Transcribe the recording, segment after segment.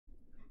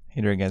Hey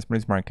there guys, my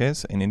name is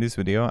Marcus, and in this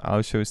video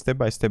I'll show you step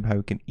by step how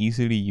you can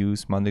easily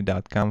use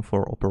Monday.com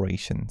for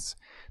operations.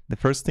 The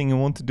first thing you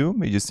want to do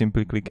is just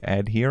simply click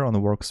add here on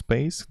the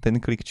workspace, then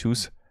click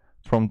choose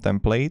from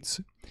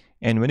templates,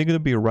 and when you're going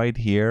to be right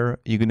here,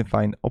 you're going to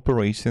find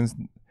operations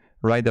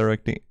right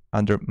directly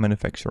under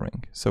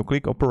manufacturing. So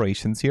click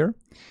operations here,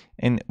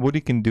 and what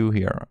you can do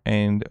here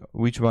and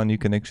which one you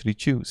can actually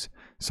choose.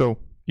 So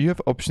you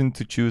have option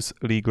to choose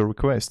legal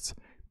requests,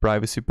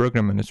 privacy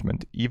program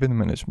management, event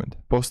management,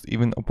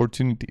 post-event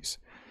opportunities,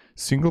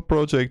 single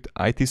project,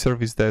 IT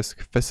service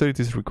desk,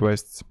 facilities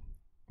requests,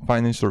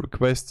 financial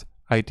requests,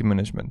 IT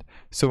management.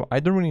 So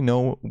I don't really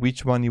know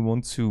which one you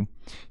want to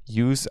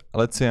use.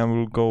 Let's say I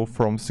will go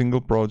from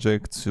single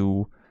project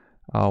to,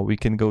 we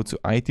can go to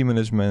IT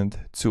management,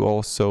 to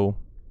also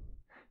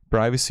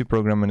privacy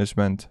program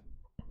management,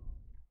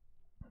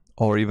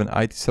 or even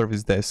IT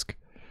service desk.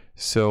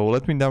 So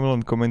let me down below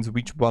in the comments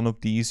which one of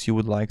these you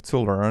would like to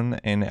learn,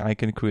 and I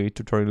can create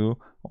a tutorial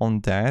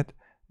on that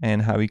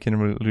and how you can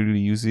really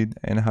use it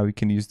and how you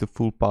can use the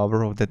full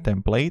power of that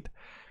template.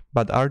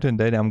 But other than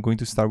that, I'm going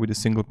to start with a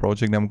single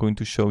project. I'm going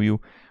to show you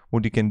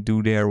what you can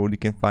do there, what you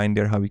can find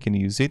there, how you can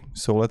use it.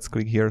 So let's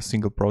click here,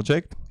 single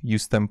project,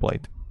 use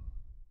template.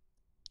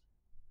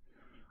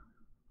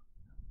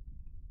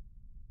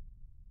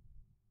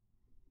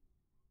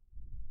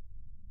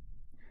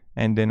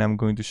 And then I'm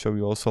going to show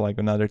you also like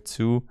another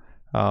two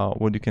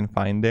what you can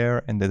find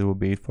there, and that will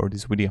be it for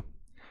this video.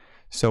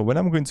 So when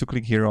I'm going to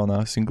click here on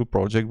a single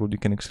project, what you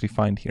can actually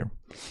find here.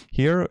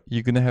 Here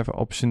you're gonna have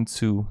option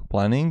to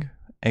planning,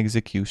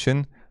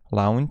 execution,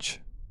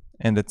 launch,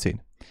 and that's it.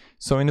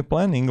 So in the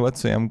planning,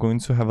 let's say I'm going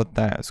to have a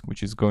task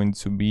which is going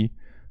to be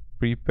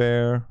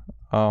prepare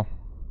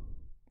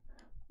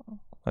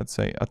let's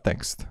say a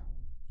text,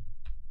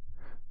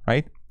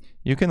 right?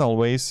 You can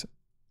always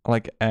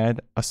like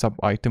add a sub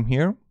item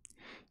here.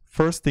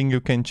 First thing,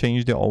 you can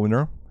change the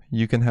owner.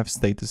 You can have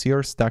status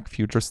here, stuck,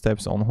 future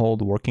steps, on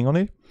hold, working on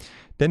it.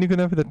 Then you can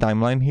have the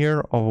timeline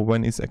here of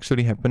when it's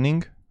actually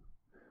happening.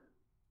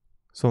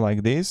 So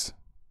like this,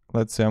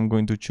 let's say I'm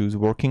going to choose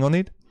working on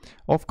it.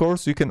 Of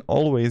course, you can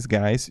always,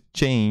 guys,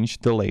 change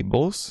the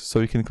labels.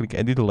 So you can click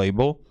edit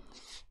label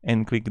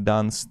and click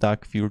done,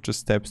 stuck, future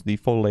steps,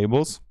 default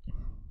labels.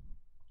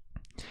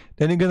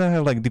 Then you're gonna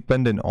have like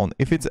dependent on,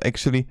 if it's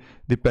actually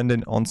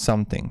dependent on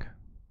something.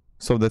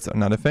 So that's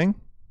another thing.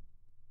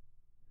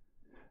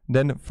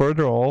 Then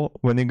further all,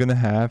 when you're gonna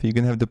have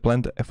the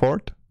planned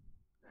effort.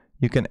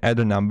 You can add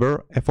a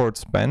number, effort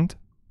spent.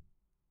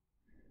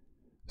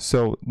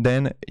 So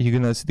then you're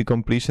gonna see the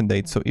completion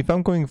date. So if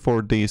I'm going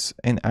for this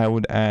and I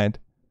would add,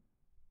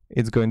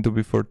 it's going to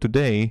be for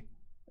today,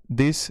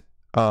 this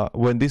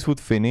when this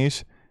would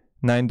finish,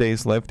 9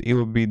 days left, it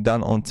will be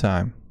done on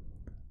time.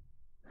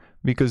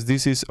 Because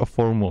this is a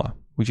formula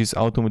which is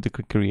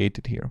automatically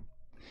created here.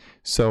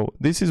 So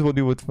this is what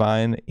you would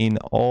find in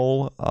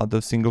all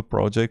the single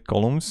project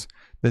columns,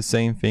 the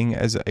same thing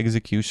as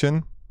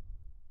execution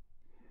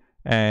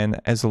and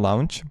as a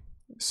launch.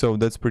 So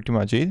that's pretty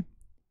much it.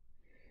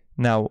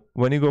 Now,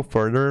 when you go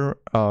further,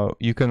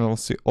 you can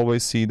also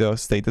always see the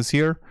status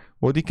here.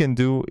 What you can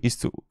do is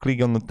to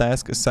click on the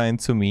task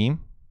assigned to me.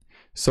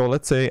 So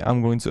let's say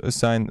I'm going to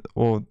assign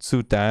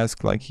two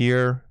tasks like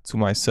here to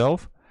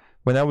myself.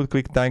 When I would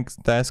click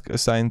task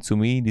assigned to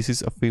me, this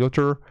is a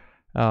filter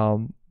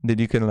that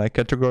you can like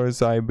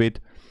categorize a bit,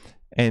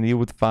 and you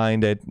would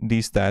find that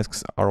these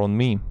tasks are on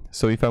me.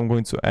 So if I'm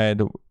going to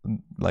add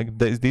like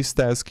this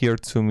task here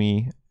to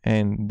me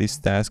and this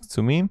task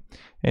to me,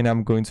 and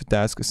I'm going to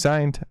task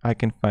assigned, I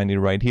can find it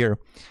right here.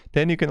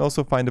 Then you can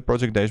also find the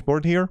project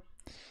dashboard here,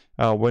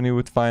 when you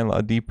would find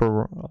a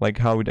deeper like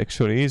how it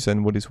actually is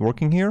and what is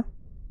working here.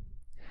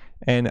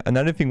 And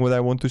another thing what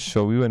I want to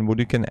show you and what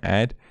you can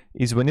add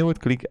is when you would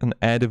click on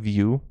add a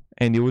view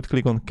and you would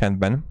click on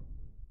Kanban.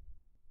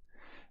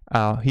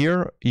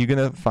 Here you're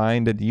gonna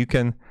find that you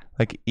can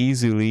like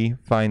easily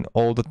find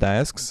all the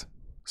tasks.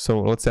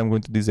 So let's say I'm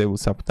going to disable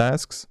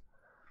subtasks,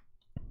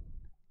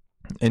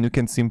 and you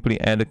can simply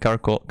add the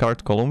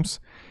card columns.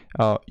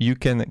 You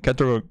can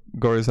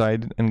categorize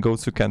it and go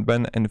to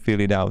Kanban and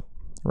fill it out,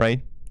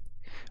 right?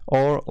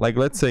 Or like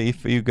let's say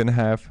if you're gonna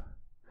have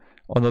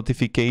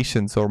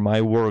notifications or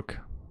my work.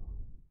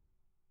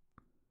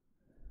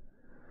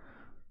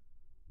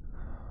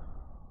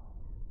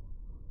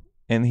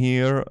 And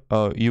here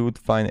you would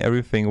find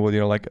everything what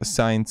you're like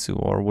assigned to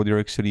or what you're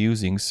actually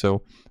using.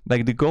 So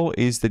like the goal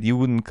is that you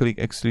wouldn't click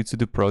actually to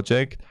the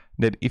project,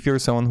 that if you're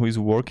someone who is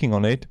working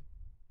on it,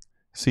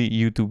 see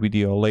YouTube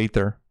video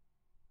later,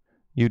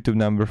 YouTube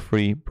number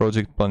 3,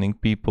 project planning,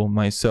 people,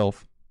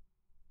 myself.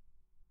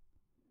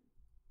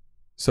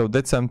 So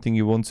that's something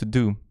you want to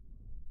do.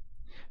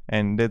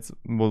 And that's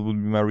what would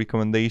be my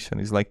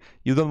recommendation, is like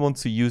you don't want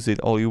to use it,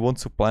 or you want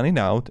to plan it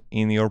out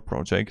in your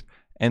project.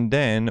 And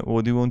then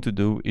what you want to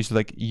do is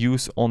like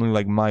use only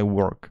like my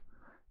work.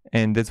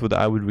 And that's what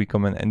I would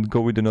recommend, and go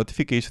with the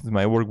notifications,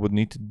 my work would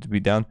need to be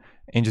done,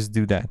 and just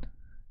do that.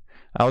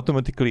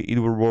 Automatically it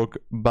will work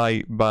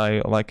by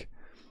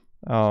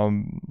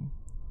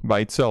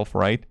itself,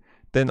 right?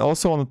 Then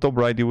also on the top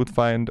right, you would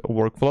find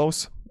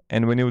workflows.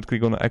 And when you would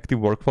click on active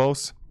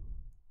workflows,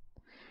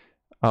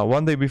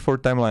 1 day before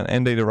timeline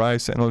end date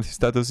arrives and if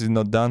status is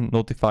not done,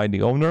 notify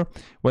the owner.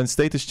 When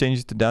status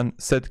changes to done,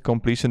 set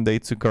completion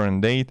date to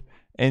current date.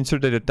 Ensure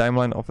that the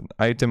timeline of an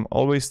item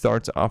always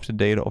starts after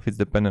data of its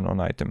dependent on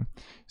item.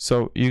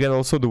 So you get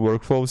also the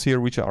workflows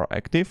here which are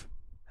active.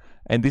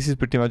 And this is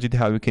pretty much it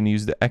how you can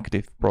use the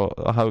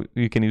how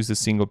you can use the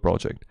single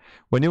project.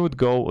 When you would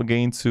go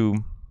again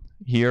to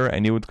here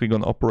and you would click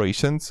on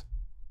operations,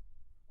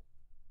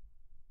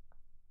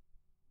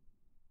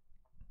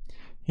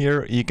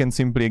 here you can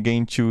simply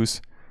again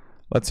choose,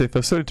 let's say,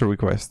 facility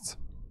requests.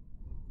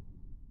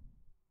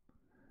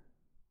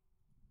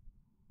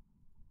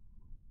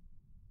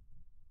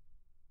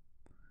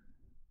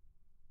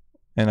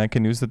 And I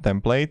can use the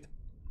template.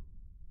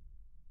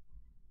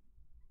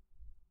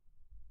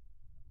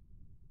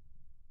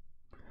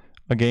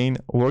 Again,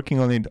 working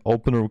on it,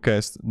 open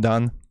request,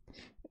 done.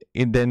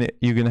 And then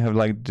you're gonna have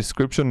like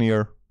description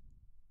here.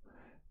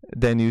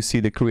 Then you see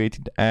the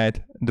created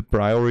ad, the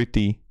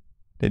priority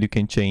that you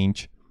can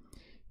change.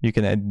 You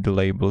can add the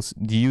labels,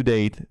 due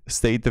date,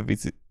 state of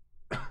it,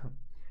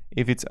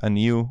 if it's a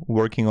new,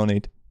 working on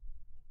it.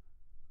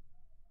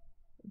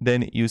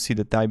 Then you see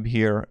the type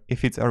here,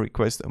 if it's a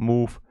request, a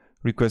move,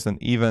 request an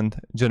event,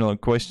 general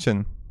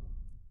question.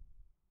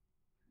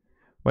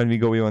 When we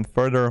go even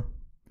further,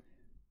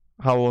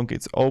 how long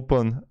it's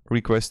open,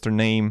 requester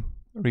name,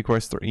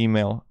 requester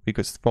email,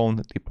 request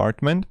phone,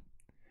 department.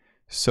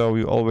 So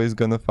you're always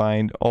gonna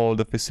find all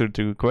the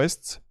facility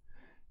requests.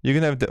 You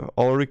can have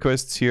all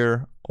requests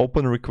here,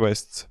 open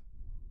requests,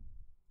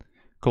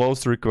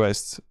 closed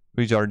requests,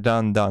 which are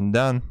done.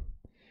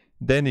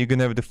 Then you can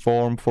have the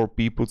form for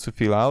people to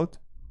fill out.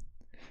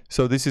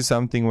 So this is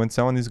something when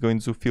someone is going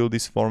to fill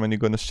this form and you're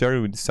going to share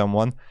it with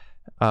someone,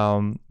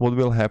 what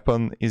will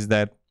happen is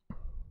that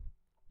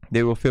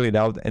they will fill it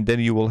out and then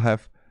you will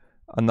have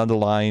another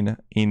line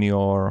in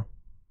your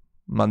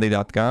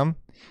Monday.com,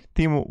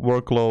 team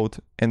workload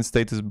and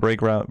status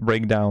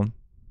breakdown.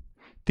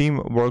 Team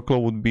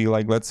workload would be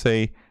like, let's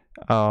say,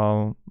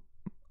 how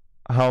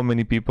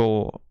many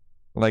people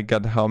like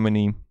got how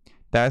many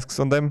tasks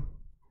on them.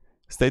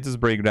 Status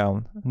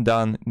breakdown,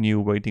 done, new,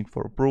 waiting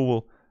for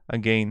approval.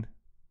 Again,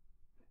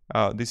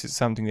 this is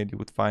something that you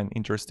would find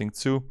interesting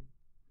too.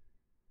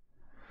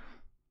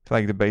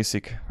 Like the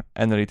basic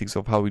analytics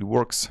of how it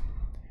works.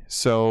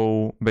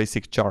 So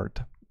basic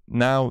chart.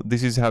 Now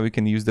this is how you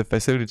can use the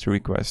facility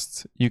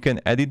requests. You can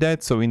edit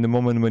that. So in the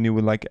moment when you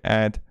would like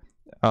add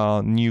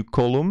a new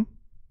column,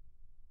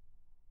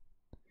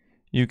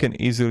 you can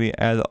easily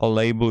add a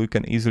label, you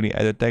can easily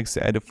add a text,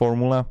 add a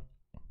formula.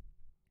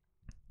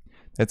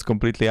 That's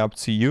completely up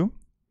to you.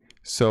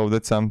 So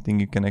that's something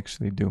you can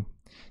actually do.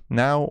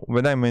 Now,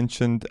 when I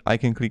mentioned, I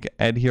can click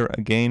add here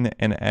again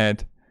and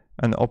add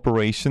an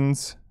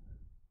operations.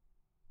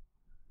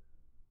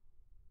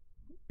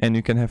 And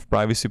you can have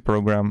privacy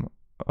program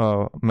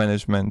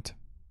management.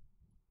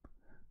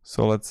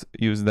 So let's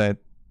use that.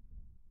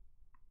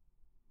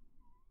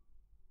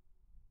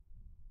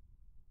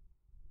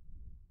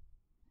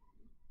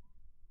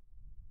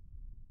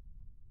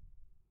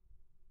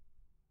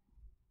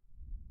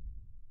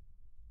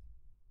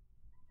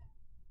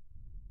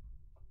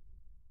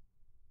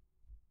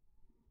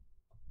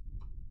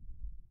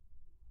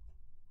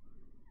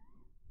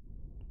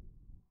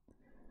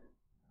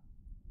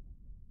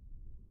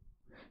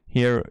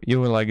 Here you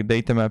will like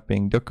data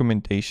mapping,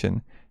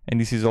 documentation,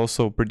 and this is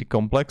also pretty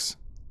complex.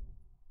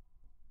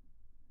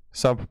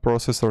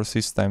 Sub-processor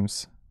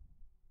systems.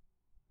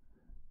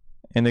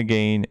 And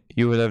again,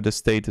 you will have the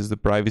status, the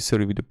privacy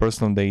with the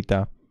personal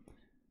data.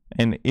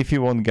 And if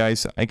you want,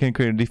 guys, I can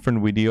create a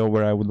different video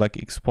where I would like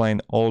explain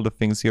all the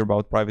things here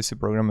about privacy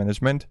program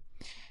management.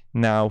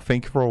 Now,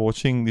 thank you for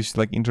watching. This is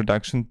like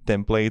introduction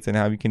templates and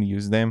how you can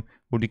use them,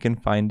 what you can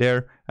find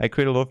there. I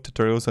create a lot of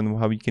tutorials on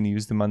how you can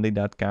use the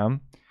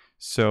Monday.com.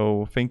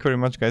 So thank you very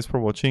much, guys,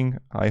 for watching.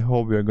 I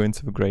hope you are going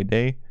to have a great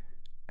day,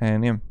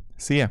 and yeah,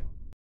 see ya.